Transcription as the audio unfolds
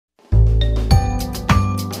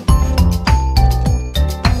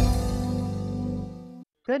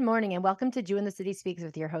Good morning and welcome to Jew in the City Speaks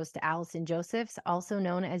with your host, Allison Josephs, also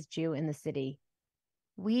known as Jew in the City.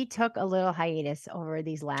 We took a little hiatus over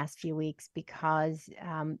these last few weeks because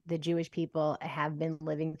the Jewish people have been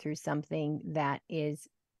living through something that is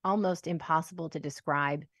almost impossible to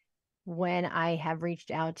describe. When I have reached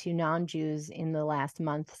out to non-Jews in the last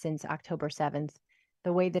month since October 7th,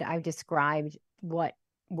 the way that I've described what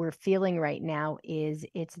we're feeling right now is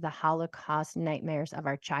it's the Holocaust nightmares of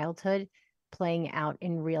our childhood playing out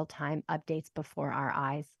in real time, updates before our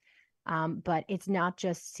eyes. But it's not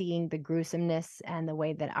just seeing the gruesomeness and the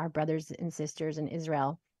way that our brothers and sisters in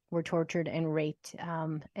Israel were tortured and raped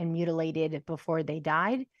and mutilated before they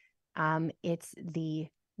died. It's the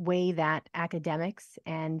way that academics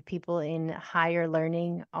and people in higher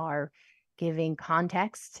learning are giving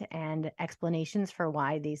context and explanations for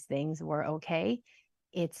why these things were okay.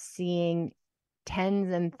 It's seeing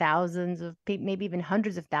tens and thousands of people, maybe even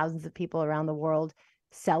hundreds of thousands of people around the world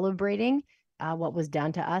celebrating what was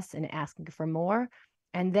done to us and asking for more.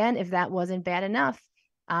 And then if that wasn't bad enough,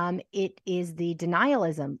 it is the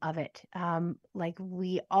denialism of it. Like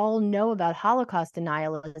we all know about Holocaust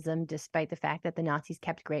denialism, despite the fact that the Nazis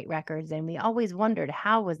kept great records. And we always wondered,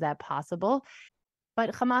 how was that possible?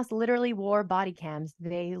 But Hamas literally wore body cams.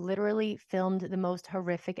 They literally filmed the most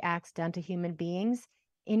horrific acts done to human beings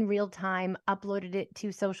in real time, uploaded it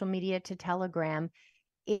to social media, to Telegram.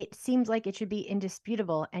 It seems like it should be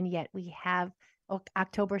indisputable. And yet we have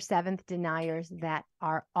October 7th deniers that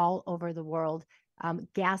are all over the world,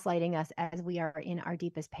 gaslighting us as we are in our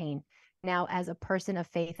deepest pain. Now, as a person of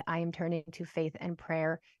faith, I am turning to faith and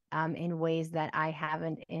prayer in ways that I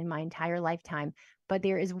haven't in my entire lifetime. But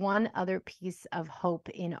there is one other piece of hope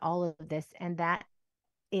in all of this, and that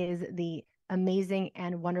is the amazing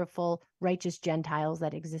and wonderful righteous Gentiles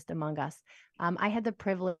that exist among us. I had the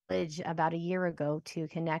privilege about a year ago to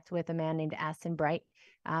connect with a man named Aston Bright.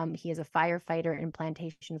 He is a firefighter in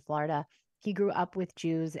Plantation, Florida. He grew up with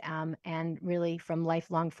Jews and really from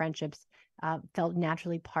lifelong friendships felt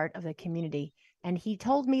naturally part of the community. And he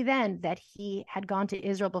told me then that he had gone to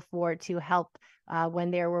Israel before to help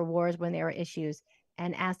when there were wars, when there were issues.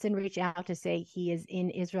 And Aston reached out to say he is in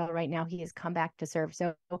Israel right now. He has come back to serve.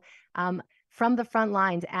 So from the front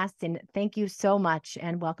lines, Aston, thank you so much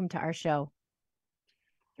and welcome to our show.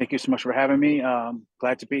 Thank you so much for having me.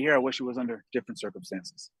 Glad to be here. I wish it was under different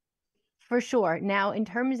circumstances. For sure. Now, in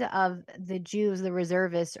terms of the Jews, the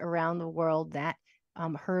reservists around the world that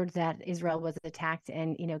heard that Israel was attacked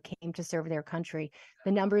and, came to serve their country,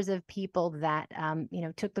 the numbers of people that,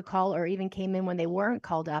 took the call or even came in when they weren't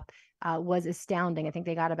called up was astounding. I think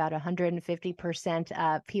they got about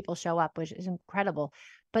 150% people show up, which is incredible.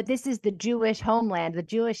 But this is the Jewish homeland, the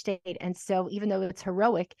Jewish state. And so even though it's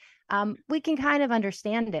heroic, we can kind of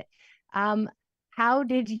understand it. How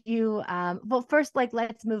did you, well, first,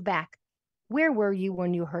 let's move back. Where were you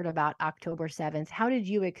when you heard about October 7th? How did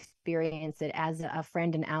you experience it as a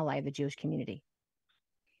friend and ally of the Jewish community?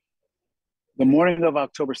 The morning of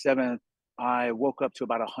October 7th, I woke up to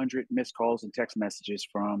about 100 missed calls and text messages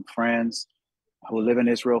from friends who live in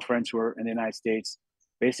Israel, friends who are in the United States,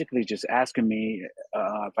 basically just asking me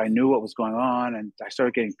if I knew what was going on. And I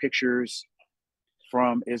started getting pictures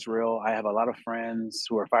from Israel. I have a lot of friends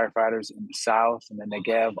who are firefighters in the South and the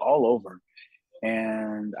Negev, all over.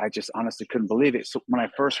 And I just honestly couldn't believe it. So when I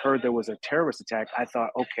first heard there was a terrorist attack, I thought,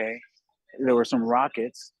 okay, there were some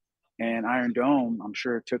rockets and Iron Dome, I'm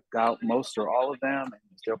sure took out most or all of them. And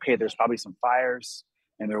said, okay, there's probably some fires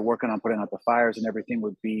and they're working on putting out the fires and everything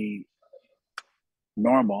would be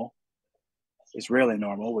normal, Israeli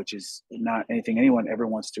normal, which is not anything anyone ever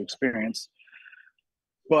wants to experience.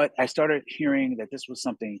 But I started hearing that this was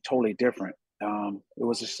something totally different. It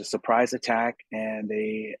was just a surprise attack and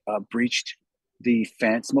they breached the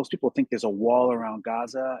fence. Most people think there's a wall around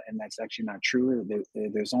Gaza, and that's actually not true.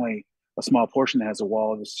 There's only a small portion that has a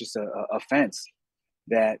wall. It's just a fence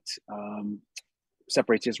that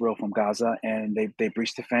separates Israel from Gaza, and they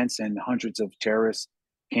breached the fence, and hundreds of terrorists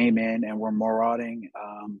came in and were marauding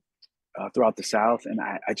throughout the South, and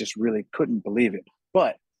I just really couldn't believe it.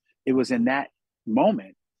 But it was in that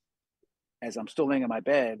moment, as I'm still laying in my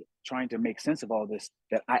bed trying to make sense of all this,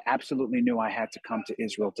 that I absolutely knew I had to come to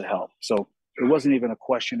Israel to help. So it wasn't even a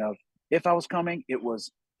question of if I was coming, it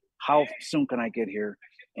was how soon can I get here?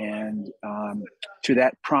 And to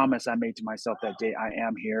that promise I made to myself that day, I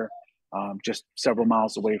am here, just several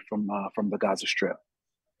miles away from the Gaza Strip.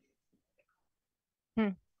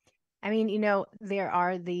 I mean, there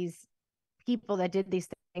are these people that did these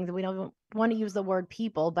things. We don't want to use the word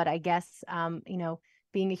people, but I guess,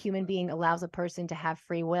 being a human being allows a person to have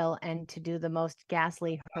free will and to do the most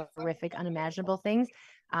ghastly, horrific, unimaginable things.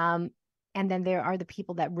 And then there are the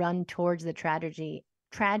people that run towards the tragedy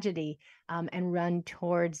and run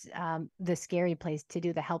towards the scary place to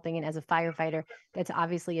do the helping. And as a firefighter, that's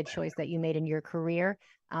obviously a choice that you made in your career.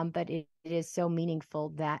 But it is so meaningful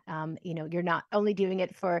that, you're not only doing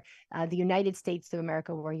it for the United States of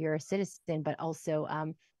America, where you're a citizen, but also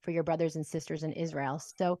for your brothers and sisters in Israel.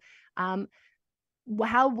 So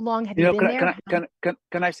how long have you been there?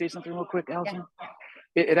 Can I say something real quick, Allison? Yeah.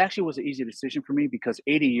 It actually was an easy decision for me because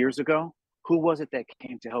 80 years ago, who was it that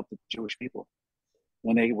came to help the Jewish people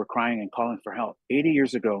when they were crying and calling for help? 80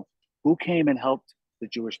 years ago, who came and helped the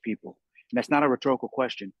Jewish people? And that's not a rhetorical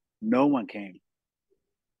question. No one came.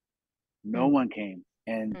 No one came.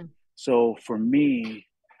 And so for me,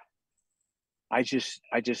 I just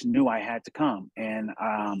knew I had to come. And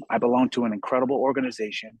I belong to an incredible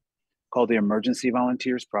organization called the Emergency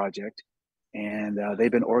Volunteers Project. And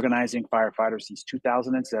they've been organizing firefighters since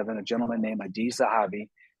 2007. A gentleman named Adi Zahavi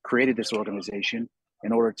created this organization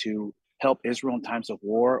in order to help Israel in times of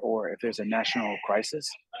war, or if there's a national crisis,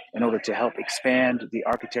 in order to help expand the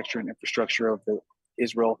architecture and infrastructure of the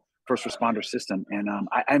Israel first responder system. And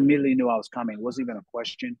I immediately knew I was coming. It wasn't even a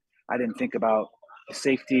question. I didn't think about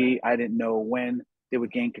safety. I didn't know when they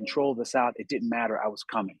would gain control of the South. It didn't matter. I was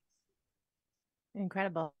coming.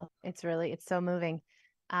 Incredible. It's so moving.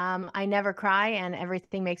 I never cry, and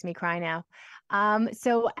everything makes me cry now.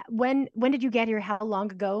 So when did you get here? How long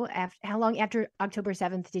ago? How long after October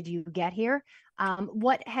 7th did you get here?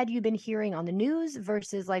 What had you been hearing on the news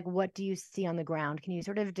versus like what do you see on the ground? Can you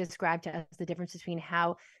sort of describe to us the difference between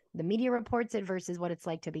how the media reports it versus what it's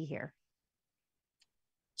like to be here?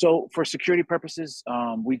 So for security purposes,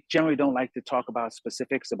 we generally don't like to talk about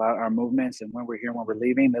specifics about our movements and when we're here, when we're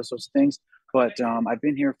leaving, those sorts of things. But I've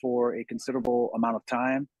been here for a considerable amount of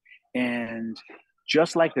time. And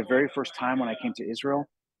just like the very first time when I came to Israel,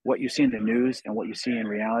 what you see in the news and what you see in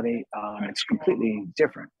reality, it's completely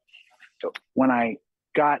different. So when I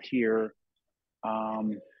got here,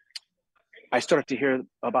 I started to hear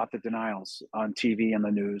about the denials on TV and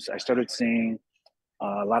the news. I started seeing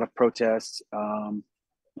a lot of protests,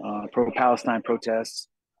 pro-Palestine protests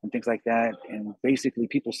and things like that. And basically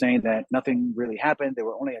people saying that nothing really happened. They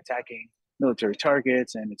were only attacking military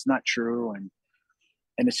targets, and it's not true. And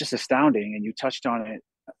it's just astounding. And you touched on it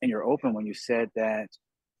in your open when you said that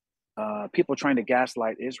people trying to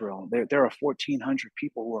gaslight Israel. There are 1,400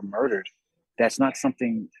 people who were murdered. That's not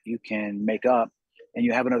something you can make up. And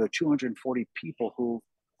you have another 240 people who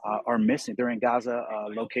are missing. They're in Gaza,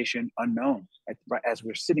 location unknown, as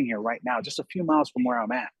we're sitting here right now, just a few miles from where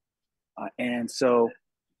I'm at. And so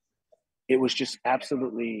it was just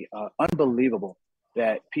absolutely unbelievable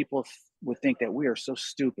that people would think that we are so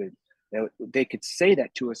stupid that they could say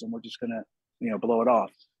that to us and we're just going to, blow it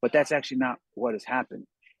off. But that's actually not what has happened.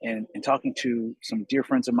 And talking to some dear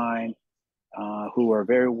friends of mine who are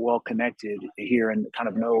very well connected here and kind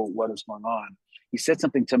of know what is going on, he said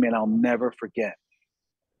something to me and I'll never forget.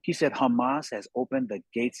 He said, Hamas has opened the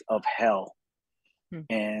gates of hell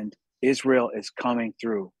and Israel is coming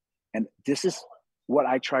through. And this is what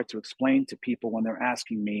I try to explain to people when they're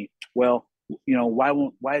asking me, well,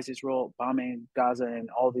 why is Israel bombing Gaza and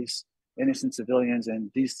all these innocent civilians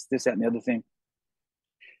and this, that, and the other thing?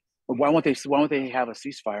 Why won't they have a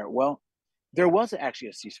ceasefire? Well, there was actually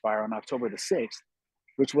a ceasefire on October the 6th,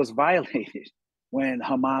 which was violated when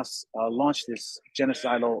Hamas launched this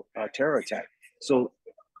genocidal terror attack. So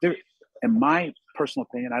there, in my personal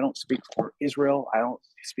opinion, I don't speak for Israel. I don't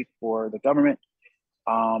speak for the government.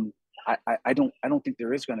 I don't think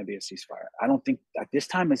there is going to be a ceasefire. I don't think that this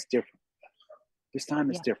time is different. This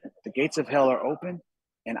time is different. The gates of hell are open,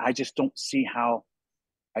 and I just don't see how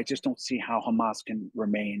Hamas can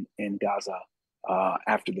remain in Gaza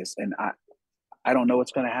after this. And I don't know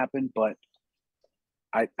what's going to happen, but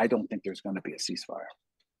I don't think there's going to be a ceasefire.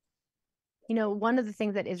 One of the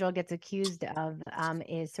things that Israel gets accused of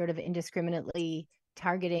is sort of indiscriminately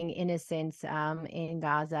targeting innocents in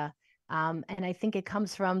Gaza. And I think it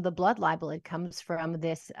comes from the blood libel. It comes from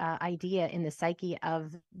this idea in the psyche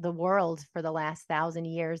of the world for the last 1,000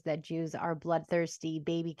 years that Jews are bloodthirsty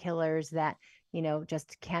baby killers that,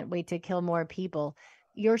 just can't wait to kill more people.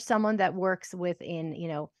 You're someone that works within,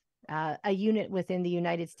 a unit within the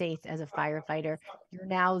United States as a firefighter. You're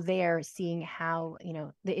now there seeing how,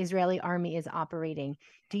 the Israeli army is operating.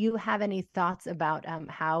 Do you have any thoughts about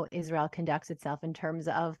how Israel conducts itself in terms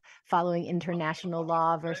of following international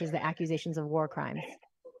law versus the accusations of war crimes?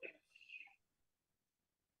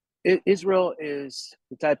 Israel is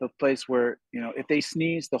the type of place where, if they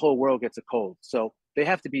sneeze, the whole world gets a cold. So they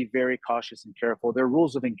have to be very cautious and careful. Their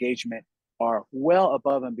rules of engagement are well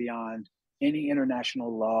above and beyond any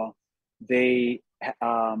international law. They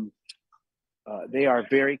they are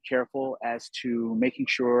very careful as to making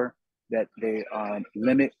sure that they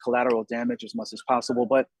limit collateral damage as much as possible.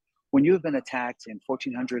 But when you have been attacked and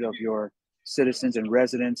 1,400 of your citizens and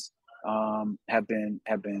residents have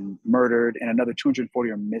been murdered and another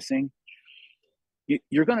 240 are missing,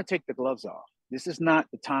 you're going to take the gloves off. This is not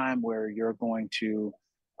the time where you're going to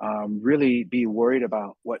really be worried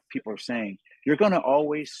about what people are saying. You're going to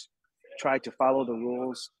always try to follow the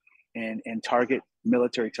rules and target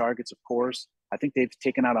military targets, of course. I think they've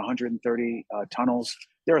taken out 130 tunnels.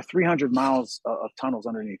 There are 300 miles of tunnels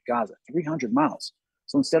underneath Gaza, 300 miles.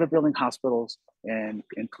 So instead of building hospitals and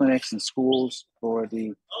clinics and schools for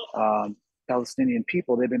the Palestinian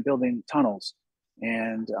people, they've been building tunnels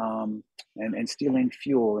and stealing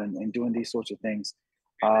fuel and doing these sorts of things.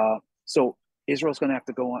 So Israel's going to have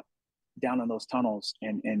to go down on those tunnels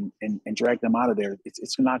and drag them out of there.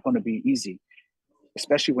 It's not going to be easy,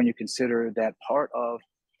 especially when you consider that part of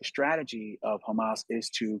the strategy of Hamas is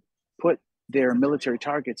to put their military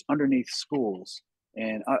targets underneath schools,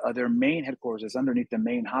 and their main headquarters is underneath the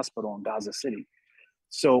main hospital in Gaza City.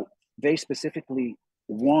 So they specifically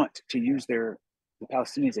want to use the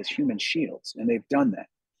Palestinians as human shields, and they've done that.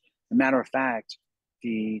 As a matter of fact,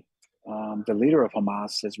 the leader of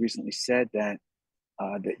Hamas has recently said that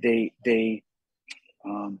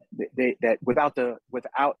that without the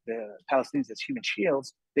Palestinians as human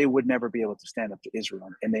shields, they would never be able to stand up to Israel,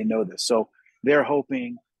 and they know this. So they're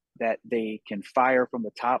hoping that they can fire from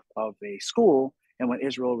the top of a school, and when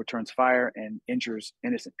Israel returns fire and injures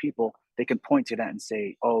innocent people, they can point to that and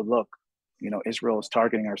say, "Oh, look, Israel is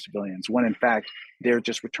targeting our civilians," when in fact they're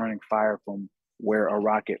just returning fire from where a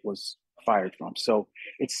rocket was fired from. So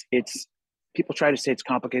it's people try to say it's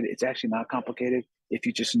complicated. It's actually not complicated if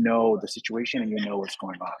you just know the situation and you know what's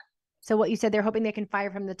going on. So what you said, they're hoping they can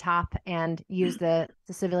fire from the top and use the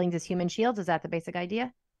civilians as human shields. Is that the basic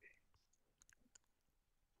idea?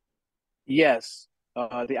 Yes,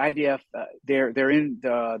 the IDF they're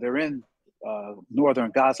in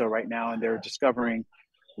northern Gaza right now, and they're discovering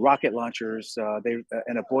rocket launchers. They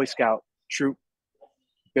in a Boy Scout troop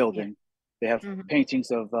building. Yeah. They have paintings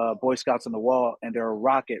of Boy Scouts on the wall, and there are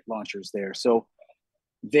rocket launchers there. So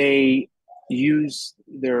they use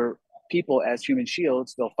their people as human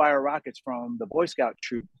shields. They'll fire rockets from the Boy Scout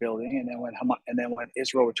troop building, and then when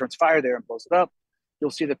Israel returns fire there and blows it up, you'll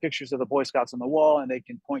see the pictures of the Boy Scouts on the wall, and they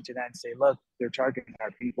can point to that and say, "Look, they're targeting our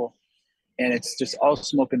people." And it's just all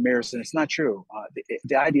smoke and mirrors, and it's not true.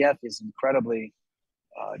 The IDF is incredibly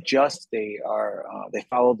just. They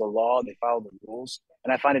follow the law, they follow the rules,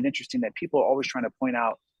 and I find it interesting that people are always trying to point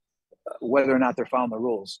out whether or not they're following the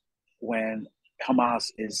rules when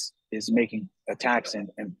Hamas is making attacks and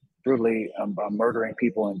brutally murdering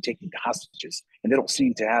people and taking hostages, and they don't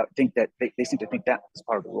seem to think that they seem to think that is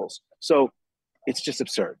part of the rules. So it's just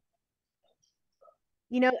absurd.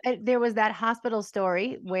 There was that hospital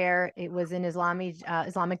story where it was an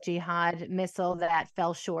Islamic Jihad missile that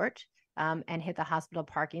fell short and hit the hospital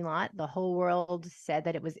parking lot. The whole world said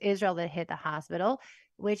that it was Israel that hit the hospital,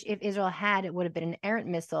 which if Israel had, it would have been an errant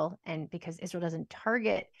missile. And because Israel doesn't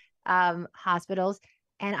target hospitals.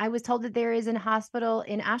 And I was told that there is a hospital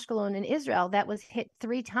in Ashkelon in Israel that was hit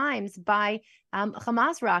 3 times by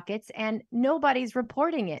Hamas rockets, and nobody's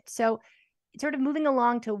reporting it. So sort of moving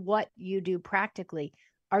along to what you do practically,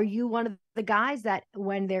 are you one of the guys that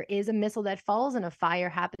when there is a missile that falls and a fire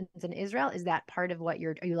happens in Israel, is that part of what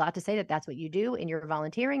are you allowed to say that that's what you do in your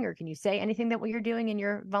volunteering, or can you say anything that what you're doing in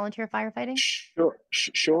your volunteer firefighting? Sure.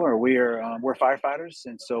 We're firefighters,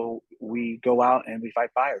 and so we go out and we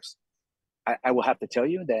fight fires. I will have to tell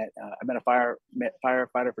you that I've been a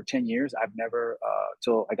firefighter for 10 years. I've never,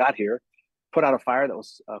 till I got here, put out a fire that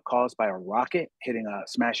was caused by a rocket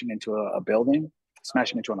smashing into a building,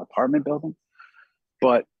 smashing into an apartment building.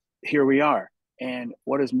 But here we are. And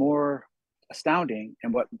what is more astounding,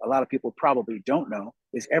 and what a lot of people probably don't know,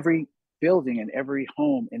 is every building and every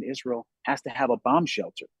home in Israel has to have a bomb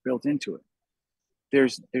shelter built into it.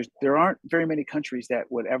 There aren't very many countries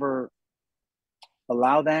that would ever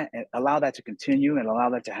allow that to continue and allow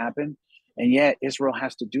that to happen. And yet Israel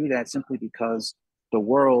has to do that simply because the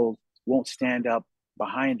world won't stand up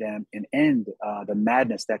behind them and end the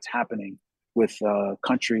madness that's happening with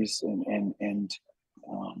countries and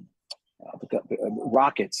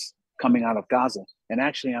rockets coming out of Gaza. And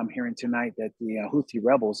actually, I'm hearing tonight that the Houthi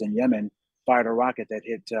rebels in Yemen fired a rocket that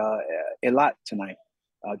hit Eilat tonight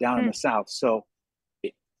down in the south. So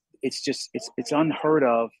it's unheard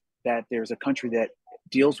of that there's a country that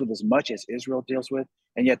deals with as much as Israel deals with,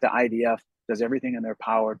 and yet the IDF does everything in their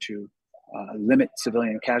power to limit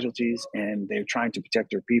civilian casualties, and they're trying to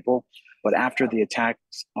protect their people. But after the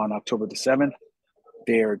attacks on October the 7th,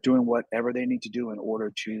 they're doing whatever they need to do in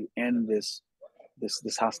order to end this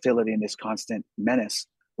hostility and this constant menace,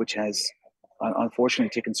 which has unfortunately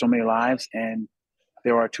taken so many lives. And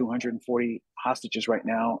there are 240 hostages right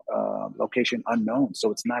now, location unknown.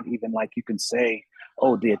 So it's not even like you can say,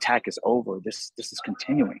 "Oh, the attack is over." This is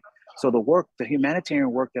continuing. So the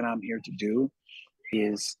humanitarian work that I'm here to do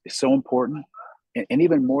is so important, and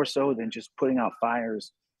even more so than just putting out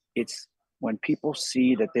fires. It's when people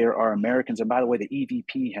see that there are Americans. And by the way, the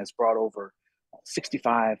EVP has brought over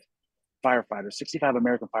 65 firefighters, 65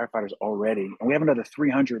 American firefighters already, and we have another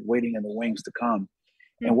 300 waiting in the wings to come.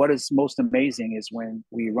 And what is most amazing is when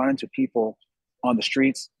we run into people on the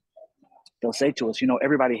streets, they'll say to us,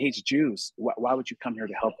 everybody hates Jews. Why would you come here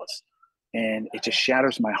to help us? And it just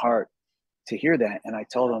shatters my heart to hear that. And I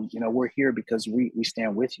tell them, we're here because we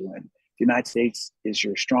stand with you. And the United States is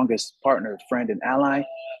your strongest partner, friend, and ally.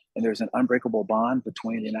 And there's an unbreakable bond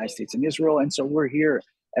between the United States and Israel. And so we're here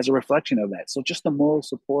as a reflection of that. So just the moral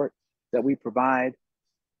support that we provide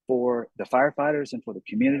for the firefighters and for the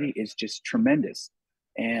community is just tremendous.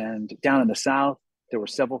 And down in the South, there were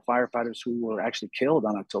several firefighters who were actually killed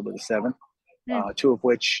on October the 7th, two of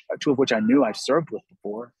which I knew I served with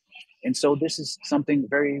before. And so this is something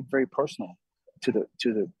very, very personal to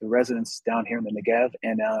the residents down here in the Negev.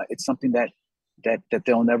 And it's something that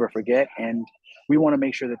they'll never forget. And we want to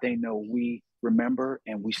make sure that they know we remember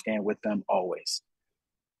and we stand with them always.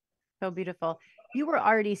 So beautiful. You were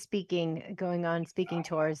already going on speaking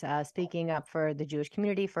tours, speaking up for the Jewish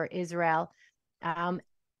community, for Israel.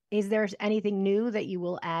 Is there anything new that you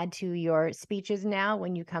will add to your speeches now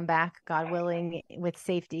when you come back, God willing, with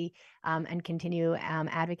safety, and continue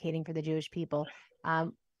advocating for the Jewish people?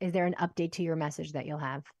 Is there an update to your message that you'll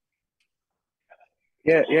have?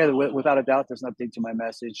 Yeah, without a doubt, there's an update to my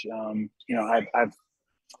message.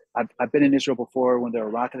 I've been in Israel before when there were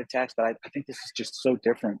rocket attacks, but I think this is just so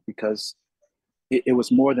different because it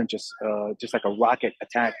was more than just like a rocket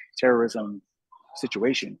attack terrorism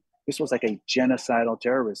situation. This was like a genocidal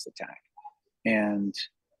terrorist attack. And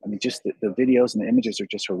I mean, just the videos and the images are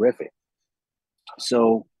just horrific.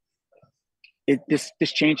 So this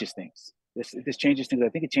changes things. This changes things. I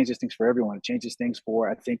think it changes things for everyone. It changes things for,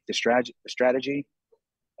 I think, the strategy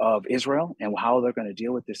of Israel and how they're going to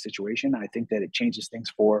deal with this situation. I think that it changes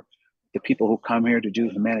things for the people who come here to do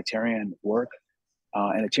humanitarian work.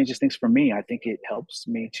 And it changes things for me. I think it helps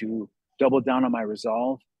me to double down on my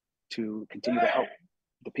resolve to continue to help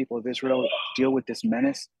the people of Israel deal with this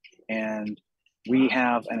menace. And we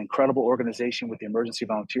have an incredible organization with the Emergency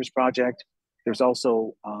Volunteers Project. There's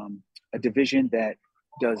also a division that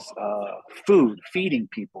does feeding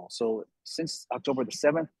people. So since October the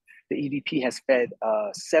 7th, the EVP has fed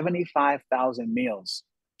 75,000 meals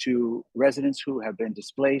to residents who have been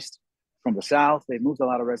displaced from the South. They've moved a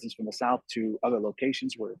lot of residents from the South to other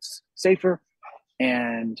locations where it's safer.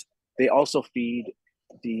 And they also feed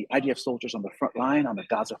the IDF soldiers on the front line, on the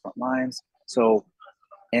Gaza front lines. So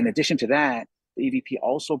in addition to that, the EVP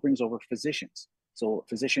also brings over physicians. So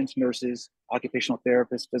physicians, nurses, occupational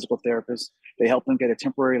therapists, physical therapists, they help them get a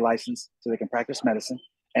temporary license so they can practice medicine,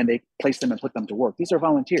 and they place them and put them to work. These are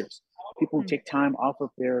volunteers, people who take time off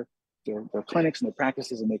of their clinics and their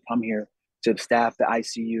practices, and they come here to staff the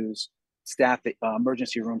ICUs, staff the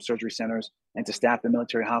emergency room surgery centers, and to staff the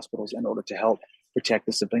military hospitals in order to help protect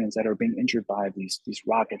the civilians that are being injured by these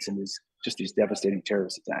rockets and these devastating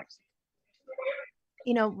terrorist attacks.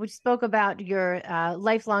 We spoke about your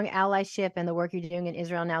lifelong allyship and the work you're doing in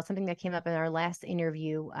Israel now. Something that came up in our last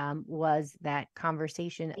interview was that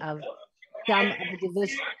conversation of some of the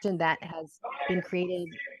division that has been created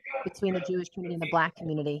between the Jewish community and the Black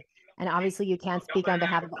community. And obviously you can't speak on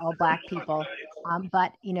behalf of all Black people,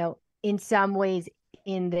 but in some ways,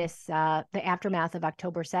 in this the aftermath of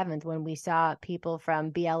October 7th, when we saw people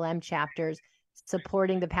from BLM chapters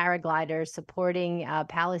supporting the paragliders, supporting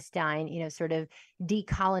Palestine, sort of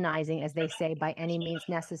decolonizing, as they say, by any means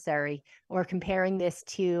necessary, or comparing this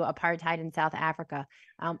to apartheid in South Africa.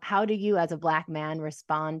 How do you, as a Black man,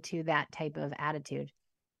 respond to that type of attitude?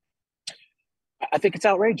 I think it's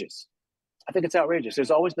outrageous. There's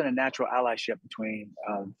always been a natural allyship between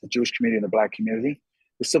the Jewish community and the Black community.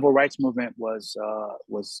 The civil rights movement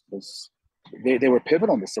they were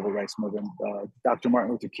pivotal in the civil rights movement. Dr.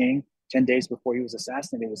 Martin Luther King, 10 days before he was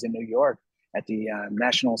assassinated, was in New York at the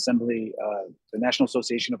National Assembly, the National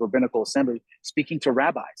Association of Rabbinical Assembly, speaking to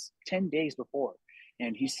rabbis 10 days before.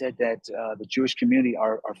 And he said that the Jewish community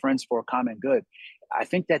are friends for a common good. I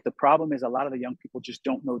think that the problem is a lot of the young people just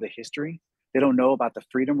don't know the history. They don't know about the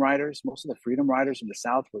freedom riders. Most of the freedom riders in the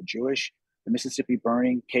South were Jewish. The Mississippi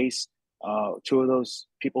burning case, two of those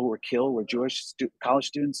people who were killed were Jewish college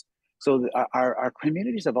students. So our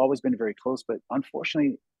communities have always been very close, but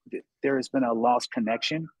unfortunately, there has been a lost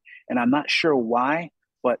connection, and I'm not sure why.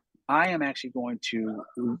 But I am actually going to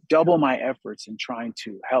double my efforts in trying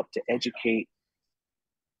to help to educate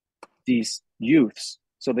these youths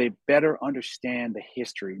so they better understand the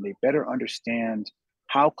history. They better understand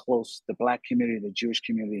how close the Black community, the Jewish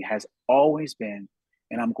community has always been.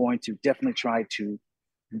 And I'm going to definitely try to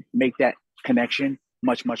make that connection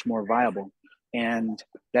much, much more viable. And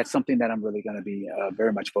that's something that I'm really going to be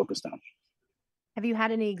very much focused on. Have you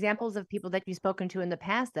had any examples of people that you've spoken to in the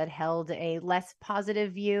past that held a less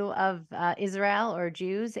positive view of Israel or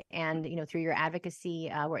Jews, and through your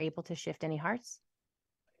advocacy, were able to shift any hearts?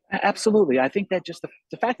 Absolutely. I think that just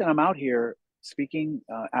the fact that I'm out here speaking,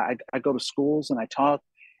 I go to schools and I talk,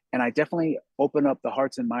 and I definitely open up the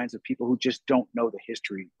hearts and minds of people who just don't know the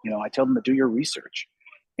history. I tell them to do your research.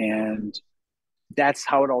 And that's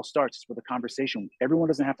how it all starts, is with a conversation. Everyone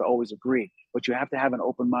doesn't have to always agree, but you have to have an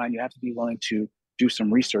open mind. You have to be willing to do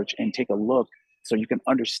some research and take a look so you can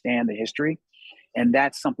understand the history. And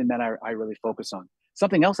that's something that I really focus on.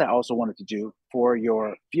 Something else I also wanted to do for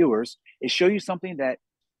your viewers is show you something that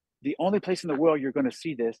the only place in the world you're going to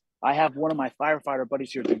see this. I have one of my firefighter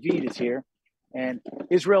buddies here, David, is here. And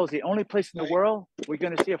Israel is the only place in the world we're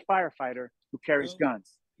going to see a firefighter who carries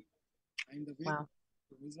guns. Wow.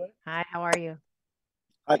 Hi, how are you?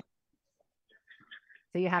 Hi.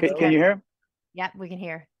 So you have Can you hear? Yeah, we can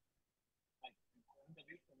hear.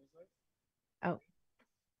 Oh,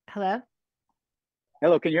 hello?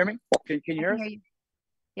 Hello, can you hear me? Can you hear us? You.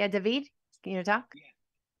 Yeah, David, can you talk?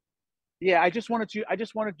 Yeah, I just wanted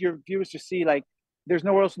your viewers to see, like, there's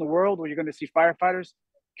nowhere else in the world where you're going to see firefighters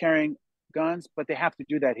carrying guns, but they have to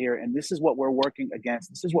do that here. And this is what we're working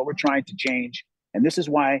against. This is what we're trying to change. And this is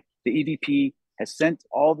why the EVP has sent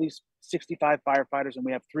all these 65 firefighters, and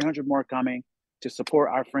we have 300 more coming to support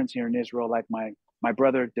our friends here in Israel, like my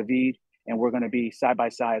brother, David. And we're going to be side by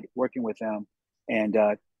side working with them. And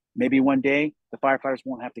maybe one day the firefighters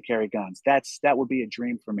won't have to carry guns. That would be a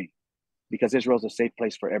dream for me, because Israel is a safe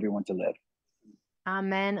place for everyone to live.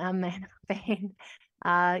 Amen, amen,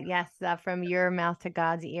 amen. Yes, from your mouth to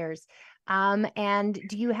God's ears. And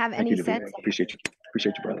do you have any sense? Appreciate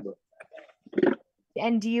you, brother.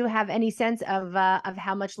 And do you have any sense of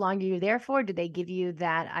how much longer you're there for? Did they give you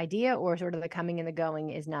that idea, or sort of the coming and the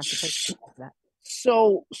going is not the place to do that?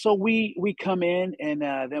 So we come in, and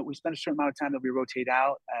then we spend a certain amount of time that we rotate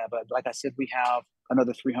out. But like I said, we have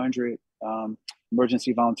another 300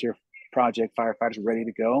 emergency volunteer project firefighters ready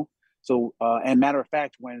to go. So, and matter of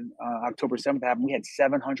fact, when October 7th happened, we had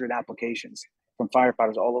 700 applications from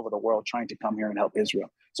firefighters all over the world trying to come here and help Israel.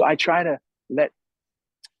 So I try to let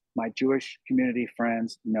my Jewish community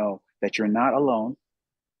friends know that you're not alone.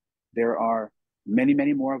 There are many,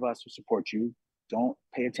 many more of us who support you. Don't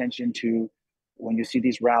pay attention to when you see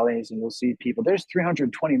these rallies and you'll see people. There's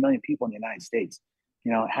 320 million people in the United States.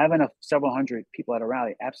 Having several hundred people at a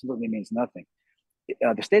rally absolutely means nothing.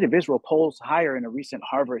 The state of Israel polls higher in a recent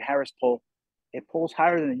Harvard-Harris poll. It polls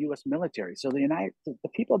higher than the U.S. military. So the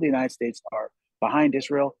people of the United States are behind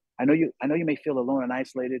Israel. I know you may feel alone and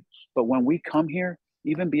isolated, but when we come here,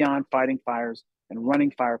 even beyond fighting fires and running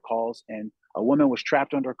fire calls, and a woman was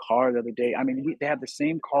trapped under a car the other day. I mean, they have the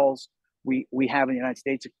same calls we have in the United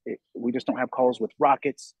States. We just don't have calls with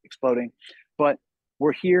rockets exploding, but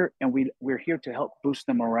we're here, and we're here to help boost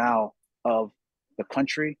the morale of the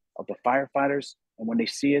country, of the firefighters. And when they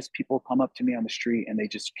see us, people come up to me on the street and they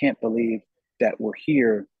just can't believe that we're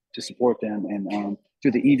here to support them. And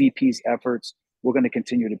through the EVP's efforts, we're going to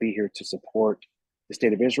continue to be here to support the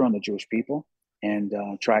state of Israel and the Jewish people, and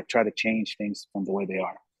try to change things from the way they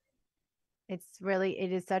are.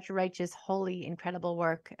 It is such righteous, holy, incredible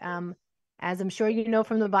work. As I'm sure you know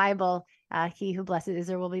from the Bible, he who blesses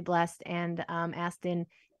Israel will be blessed. And Aston,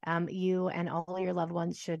 you and all your loved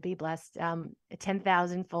ones should be blessed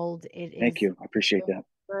 10,000-fold. Thank you. I appreciate that.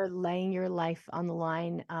 For laying your life on the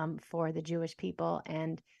line for the Jewish people.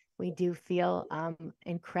 And we do feel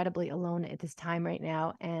incredibly alone at this time right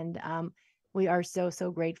now. And we are so, so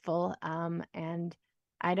grateful. And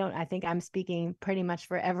I think I'm speaking pretty much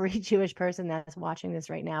for every Jewish person that's watching this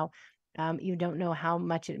right now. You don't know how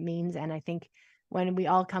much it means. And I think when we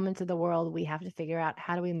all come into the world, we have to figure out,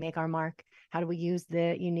 how do we make our mark? How do we use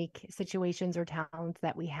the unique situations or talents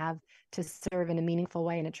that we have to serve in a meaningful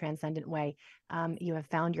way, in a transcendent way? You have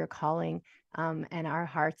found your calling, and our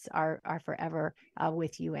hearts are forever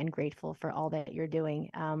with you and grateful for all that you're doing.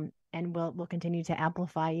 And we'll continue to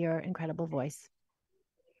amplify your incredible voice.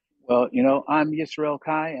 Well, I'm Yisrael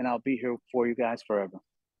Kai, and I'll be here for you guys forever.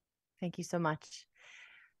 Thank you so much.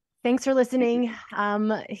 Thanks for listening.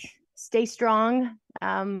 stay strong.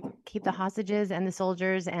 Keep the hostages and the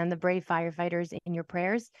soldiers and the brave firefighters in your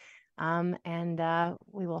prayers. And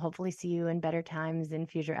we will hopefully see you in better times in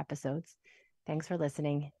future episodes. Thanks for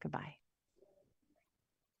listening. Goodbye.